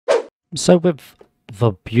So with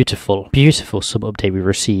the beautiful, beautiful sub update we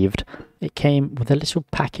received, it came with a little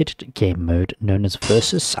packaged game mode known as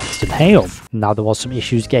Versus Saxton Hale. Now there was some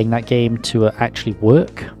issues getting that game to actually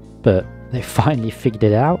work, but they finally figured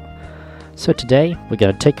it out. So today we're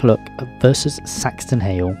going to take a look at Versus Saxton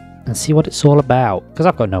Hale and see what it's all about, because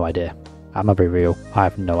I've got no idea. I'm gonna be real, I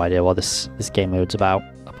have no idea what this game mode's about,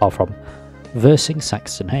 apart from versing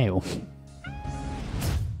Saxton Hale.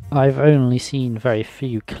 I've only seen very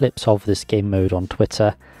few clips of this game mode on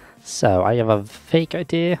Twitter, so I have a vague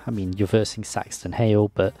idea. I mean, you're versing Saxton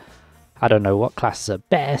Hale, but I don't know what classes are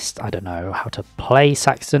best. I don't know how to play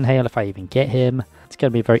Saxton Hale if I even get him. It's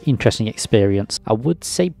going to be a very interesting experience. I would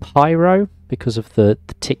say Pyro because of the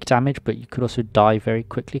tick damage, but you could also die very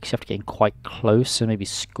quickly because you have to get in quite close, so maybe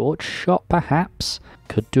Scorch Shot perhaps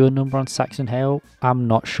could do a number on Saxton Hale. I'm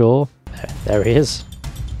not sure. There he is.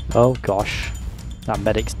 Oh gosh. That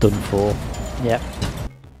medic's done for. Yep.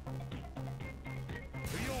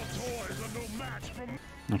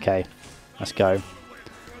 Okay, let's go.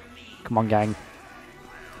 Come on, gang.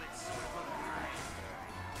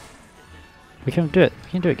 We can do it.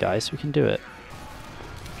 We can do it, guys. We can do it.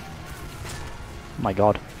 Oh my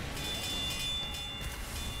god.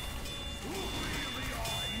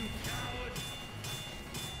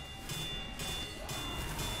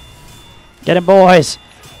 Get him, boys!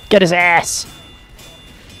 Get his ass!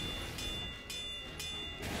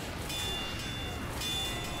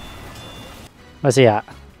 Where's he at?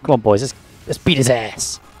 Come on, boys, let's beat his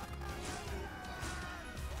ass.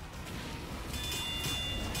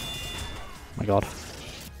 Oh my god.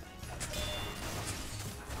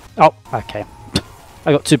 Oh, okay.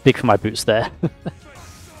 I got too big for my boots there.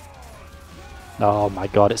 Oh my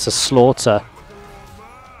god, it's a slaughter.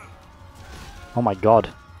 Oh my god.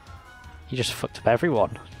 He just fucked up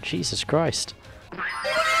everyone. Jesus Christ.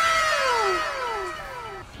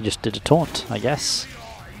 He just did a taunt, I guess.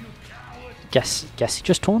 Guess he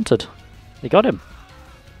just taunted. They got him.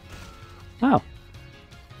 Oh.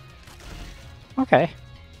 Okay.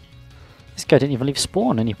 This guy didn't even leave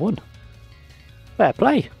spawn and he won. Fair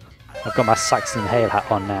play. I've got my Saxton Hale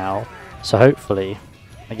hat on now, so hopefully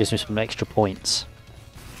that gives me some extra points.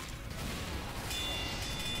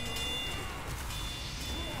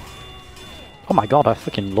 Oh my god, I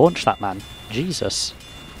fucking launched that man. Jesus.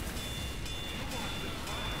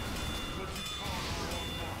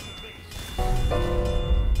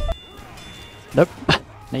 Nope.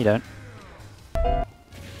 No, you don't.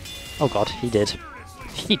 Oh god, he did.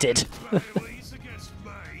 He did.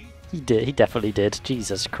 He did. He definitely did.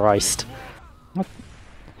 Jesus Christ. What?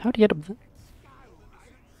 How'd he get up there?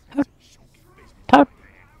 How?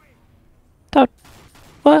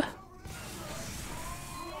 What?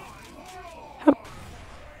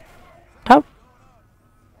 How?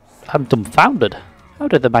 I'm dumbfounded. How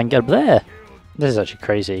did the man get up there? This is actually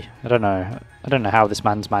crazy. I don't know how this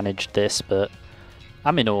man's managed this, but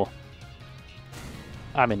I'm in awe.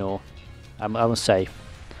 I'm in awe. I must say,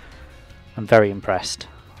 I'm very impressed.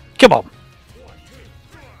 Come on!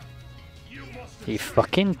 He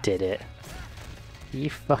fucking did it. He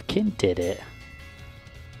fucking did it.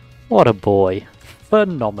 What a boy.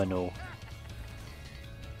 Phenomenal.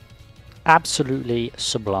 Absolutely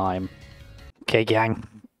sublime. Okay, gang.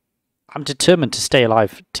 I'm determined to stay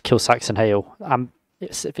alive to kill Saxton Hale.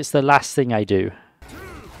 If it's the last thing I do.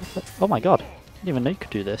 Oh my god. I didn't even know you could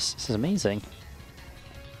do this. This is amazing.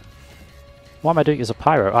 Why am I doing it as a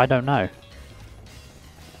pyro? I don't know.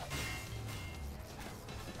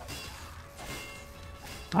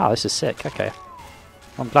 Oh, this is sick. Okay.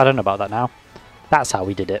 I'm glad I know about that now. That's how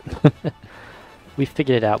we did it. We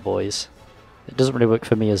figured it out, boys. It doesn't really work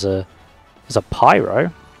for me as a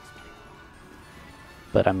pyro.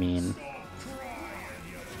 But I mean...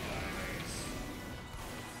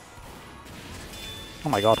 Oh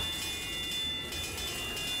my god.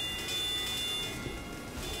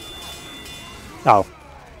 Oh.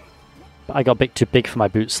 I got a bit too big for my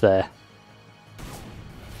boots there.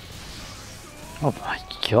 Oh my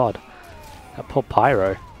god. That poor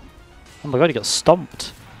pyro. Oh my god, he got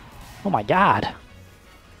stomped. Oh my god.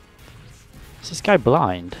 Is this guy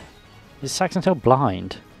blind? Is Saxton Hale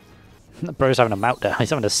blind? The bro's having a meltdown. He's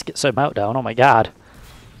having a schizo meltdown. Oh my god.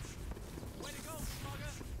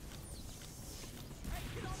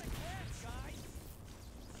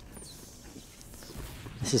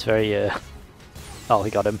 This is very, Oh,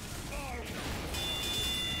 he got him.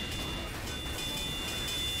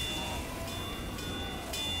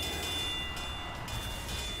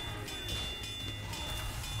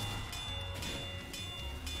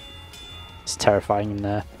 It's terrifying in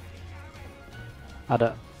there. I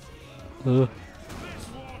don't...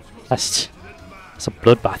 That's There's a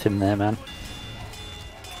bloodbath in there, man.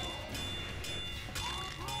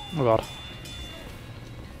 Oh god.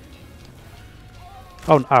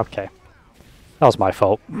 Oh, okay. That was my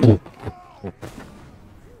fault.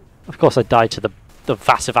 Of course I died to the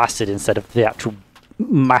vat of acid instead of the actual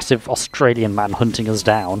massive Australian man hunting us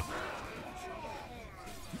down.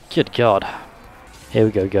 Good god. Here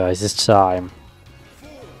we go, guys. It's time.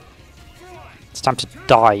 It's time to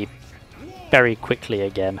die very quickly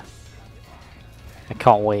again. I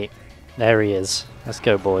can't wait. There he is. Let's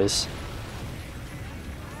go, boys.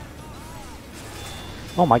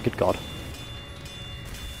 Oh my good god.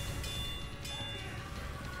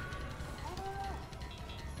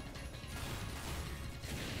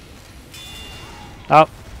 Oh.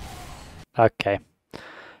 Okay.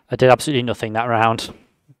 I did absolutely nothing that round.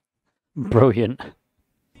 Brilliant.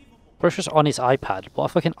 Bro's just on his iPad. What a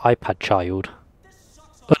fucking iPad child.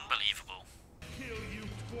 Unbelievable.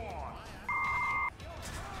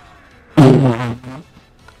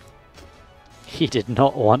 He did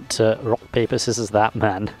not want to rock, paper, scissors that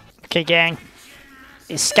man. Okay, gang.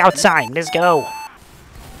 It's scout time. Let's go.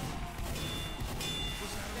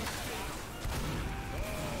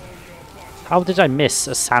 How did I miss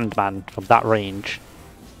a Sandman from that range?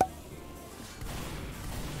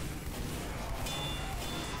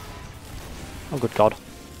 Oh, good god.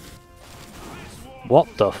 What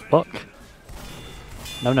the fuck?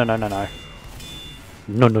 No, no, no, no, no.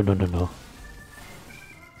 No, no, no, no, no.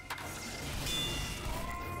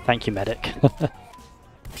 Thank you, medic.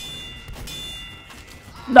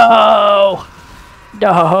 No!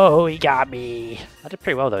 No, he got me. I did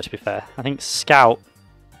pretty well, though, to be fair. I think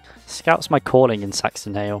Scout's my calling in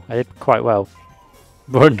Saxton Hale. I did quite well.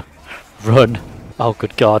 Run! Run! Oh,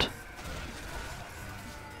 good god.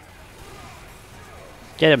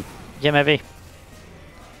 Get him! Get him, Evie!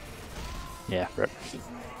 Yeah, rip.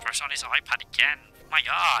 First on his iPad again. Oh my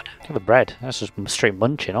god! Look at the bread. That's just straight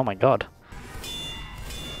munching. Oh my god.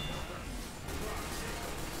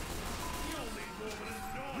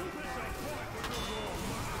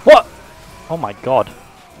 What? Oh my god.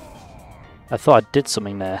 I thought I did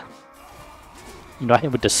something there. You know, I hit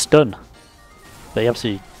him with the stun. But he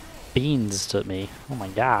absolutely beans at me. Oh my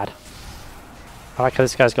god. I like how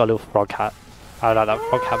this guy's got a little frog hat. I like that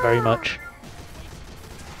frog hat very much.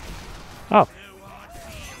 Oh.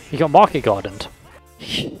 He got market gardened.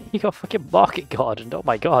 He got fucking market gardened. Oh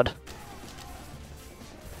my god.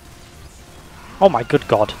 Oh my good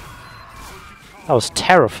god. That was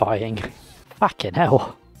terrifying. Fucking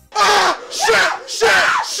hell. Ah! Shit! Shit!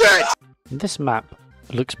 Shit! This map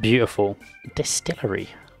looks beautiful. Distillery.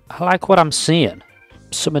 I like what I'm seeing.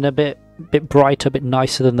 Something a bit brighter, a bit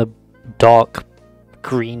nicer than the dark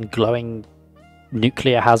green glowing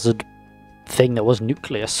nuclear hazard thing that was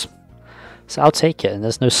Nucleus. So I'll take it, and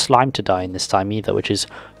there's no slime to die in this time either, which is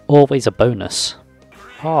always a bonus.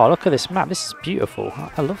 Oh, look at this map. This is beautiful.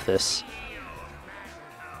 I love this.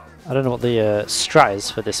 I don't know what the strat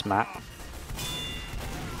is for this map.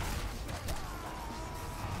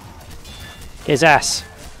 Get his ass!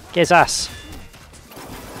 Get his ass!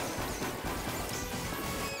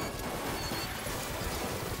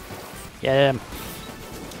 Get him!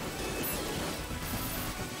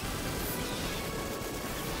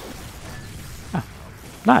 Ah,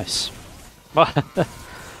 nice. Well,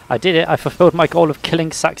 I did it. I fulfilled my goal of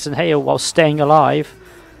killing Saxton Hale while staying alive.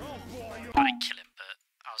 I didn't kill him, but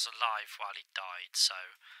I was alive while he died, so...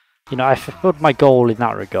 You know, I fulfilled my goal in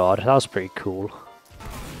that regard. That was pretty cool.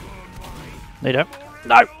 No, you don't.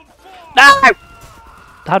 No! No!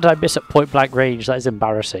 How did I miss at point blank range? That is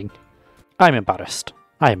embarrassing. I'm embarrassed.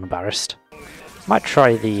 I am embarrassed. Might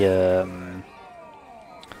try the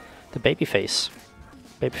babyface.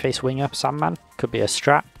 Babyface winger, Sandman. Could be a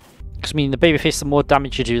strat. Because, I mean, the babyface, the more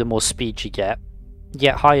damage you do, the more speed you get. You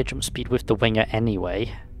get higher jump speed with the winger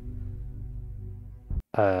anyway.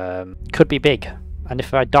 Could be big. And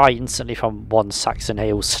if I die instantly from one Saxton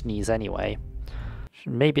Hale sneeze anyway,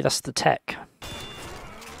 maybe that's the tech.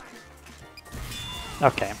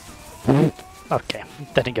 Okay. Okay,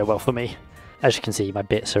 that didn't go well for me. As you can see, my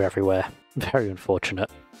bits are everywhere. Very unfortunate.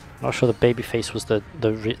 Not sure the babyface was the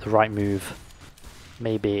right move.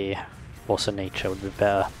 Maybe Force of Nature would be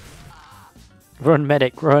better. Run,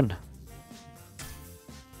 medic, run!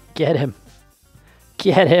 Get him!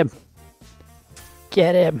 Get him!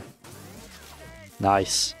 Get him!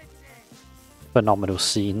 Nice. Phenomenal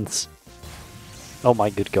scenes. Oh my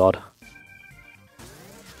good god.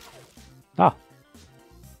 Ah.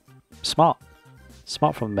 Smart.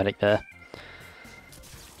 Smart from the medic there.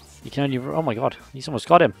 You can only... Oh my god. He's almost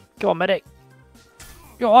got him. Go on, medic.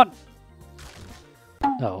 Go on.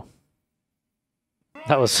 Oh.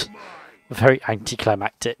 That was Very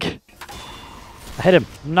anticlimactic. I hit him.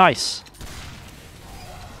 Nice.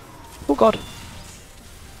 Oh god.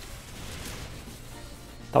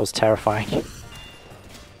 That was terrifying.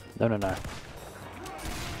 No, no, no.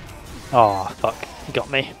 Oh, fuck. He got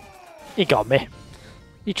me. He got me.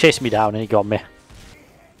 He chased me down and he got me.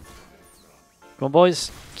 Come on,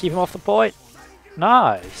 boys. Keep him off the point.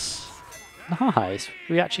 Nice. Nice.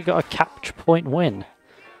 We actually got a capture point win.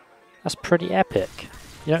 That's pretty epic.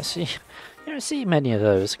 You don't see many of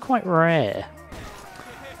those. Quite rare.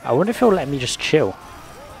 I wonder if he'll let me just chill.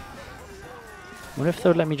 I wonder if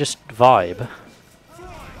they'll let me just vibe.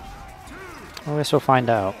 I guess we'll find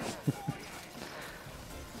out.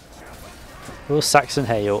 Will Saxton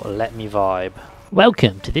Hale let me vibe?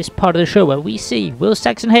 Welcome to this part of the show where we see, will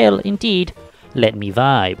Saxton Hale indeed let me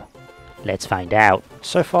vibe? Let's find out.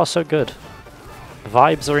 So far so good.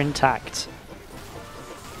 Vibes are intact.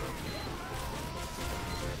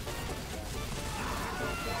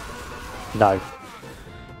 No.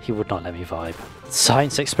 He would not let me vibe.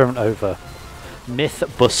 Science experiment over. Myth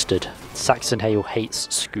busted. Saxton Hale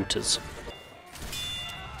hates scooters.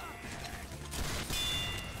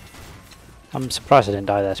 I'm surprised I didn't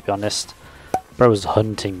die there, to be honest. Bro was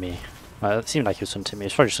hunting me. Well, it seemed like he was hunting me. He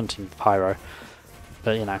was probably just hunting Pyro.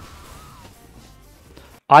 But, you know.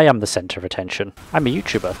 I am the centre of attention. I'm a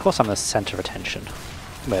YouTuber. Of course I'm the centre of attention.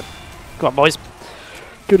 Come here. Come on, boys.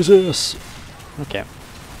 Good as this. Okay.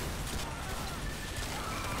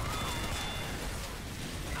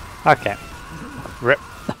 Okay. Rip.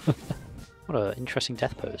 What an interesting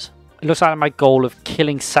death pose. It looks like my goal of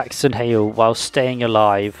killing Saxton Hale while staying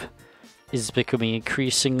alive is becoming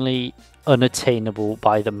increasingly unattainable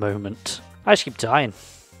by the moment. I just keep dying.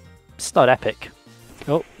 It's not epic.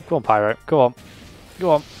 Oh, go on, Pyro. Go on.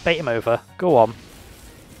 Go on. Bait him over. Go on.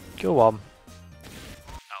 Go on.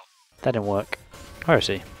 Oh, that didn't work. Where is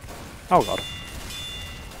he? Oh, God.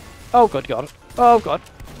 Oh, good God. Oh, God.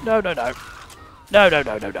 No, no, no. No, no,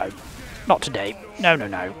 no, no, no. Not today. No, no,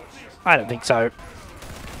 no. I don't think so.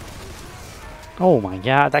 Oh, my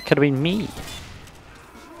God. That could have been me.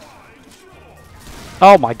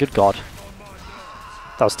 Oh my good god.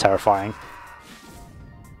 That was terrifying.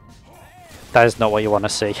 That is not what you want to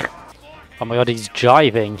see. Oh my god, he's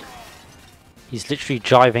jiving. He's literally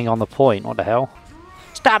jiving on the point. What the hell?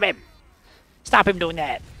 Stop him! Stop him doing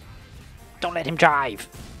that! Don't let him jive!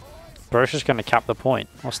 Bro's just going to cap the point.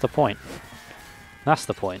 What's the point? That's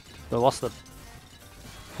the point. But what's the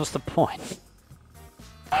point?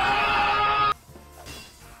 Yeah.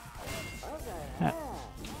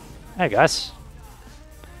 Hey guys.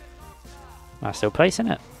 Nice little place,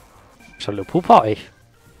 isn't it? It's a little pool party.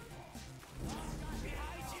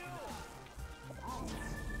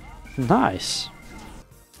 Nice.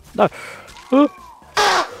 No.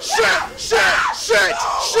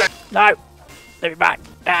 Shit! No! Let me back!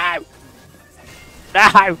 No!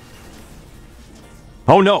 No!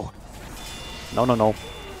 Oh no! No, no, no.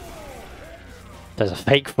 There's a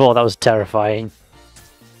fake floor. That was terrifying.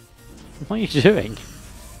 What are you doing?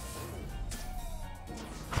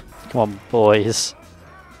 Come on, boys.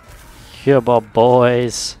 Come on,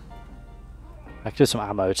 boys. I could do some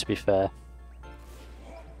ammo, to be fair.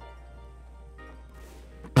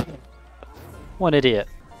 What an idiot.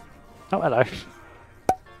 Oh, hello.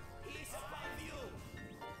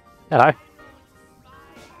 Hello.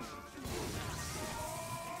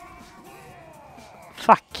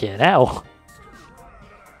 Fucking hell.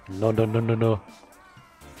 No, no, no, no, no.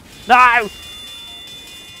 No!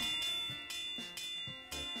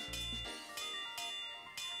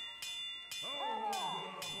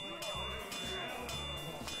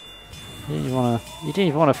 You didn't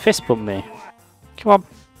even want to fist bump me. Come on.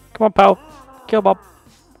 Come on, pal. Come on.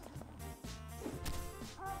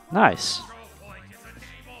 Nice.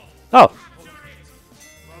 Oh.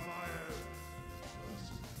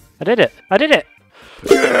 I did it. I did it.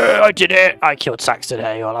 Yeah, I did it. I killed Saxton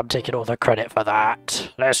Hale. I'm taking all the credit for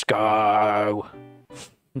that. Let's go.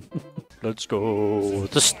 Let's go.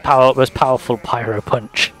 The most powerful pyro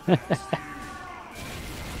punch.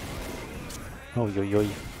 Oh, yo, yo.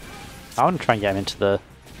 I want to try and get him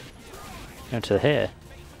into here.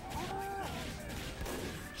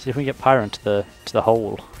 See if we can get Pyro into the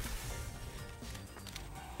hole.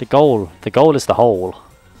 The goal is the hole.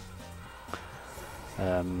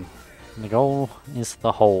 The goal is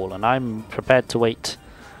the hole, and I'm prepared to wait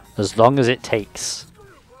as long as it takes.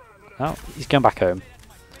 Oh, he's going back home.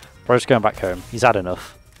 Bro's going back home. He's had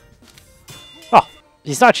enough. Oh,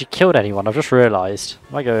 he's not actually killed anyone. I've just realised.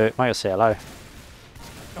 Might go say hello.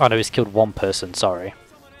 Oh no, he's killed one person, sorry.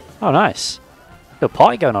 Oh nice. Little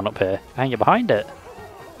party going on up here. I can get behind it.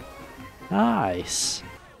 Nice.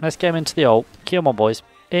 Let's get him into the ult. Come on, boys.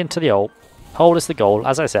 Into the ult. Hold is the goal,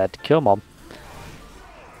 as I said. Come on.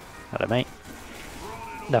 Hello, mate.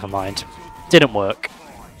 Never mind. Didn't work.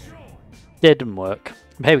 Didn't work.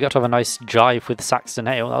 Hey, we got to have a nice jive with Saxton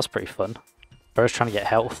Hale. That was pretty fun. Bro's trying to get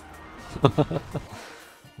health.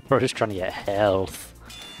 Bro's trying to get health.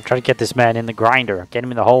 I'm trying to get this man in the grinder. Get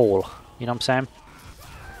him in the hole. You know what I'm saying?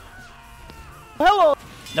 Hello!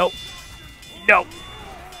 Nope. No.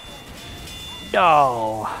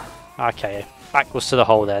 No. Okay. Backwards to the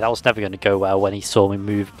hole there. That was never going to go well when he saw me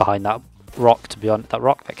move behind that rock, to be honest.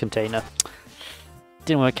 That container.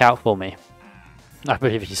 Didn't work out for me. I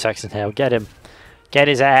believe you, Saxton Hale. Get him. Get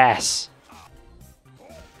his ass.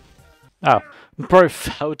 Oh. Bro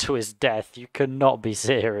fell to his death. You cannot be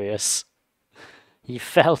serious. He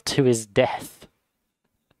fell to his death.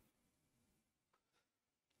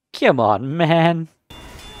 Come on, man.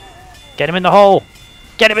 Get him in the hole.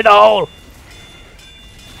 Get him in the hole.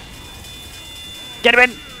 Get him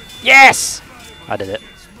in. Yes. I did it.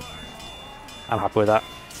 I'm happy with that.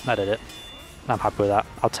 I did it. I'm happy with that.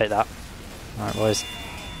 I'll take that. Alright, boys.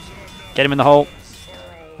 Get him in the hole.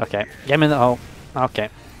 Okay. Get him in the hole. Okay.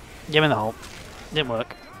 Get him in the hole. Didn't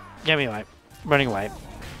work. Get me away. Running away.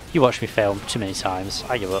 You watched me fail too many times.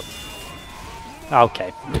 I give up.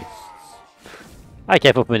 Okay. I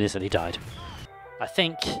gave up and instantly died. I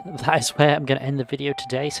think that is where I'm going to end the video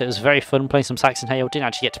today. So it was very fun playing some Saxton Hale. Didn't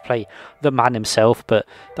actually get to play the man himself, but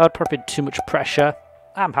that would probably be too much pressure.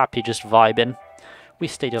 I'm happy just vibing. We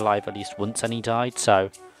stayed alive at least once and he died, so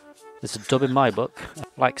there's a dub in my book.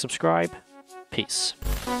 Like, subscribe. Peace.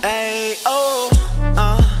 Hey, oh,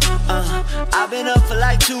 I've been up for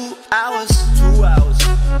like 2 hours. 2 hours.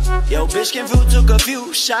 Yo, bitch came through, took a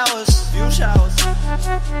few showers.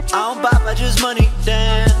 I don't bop, I just money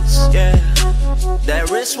dance. Yeah, that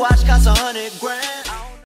wristwatch costs 100 grand.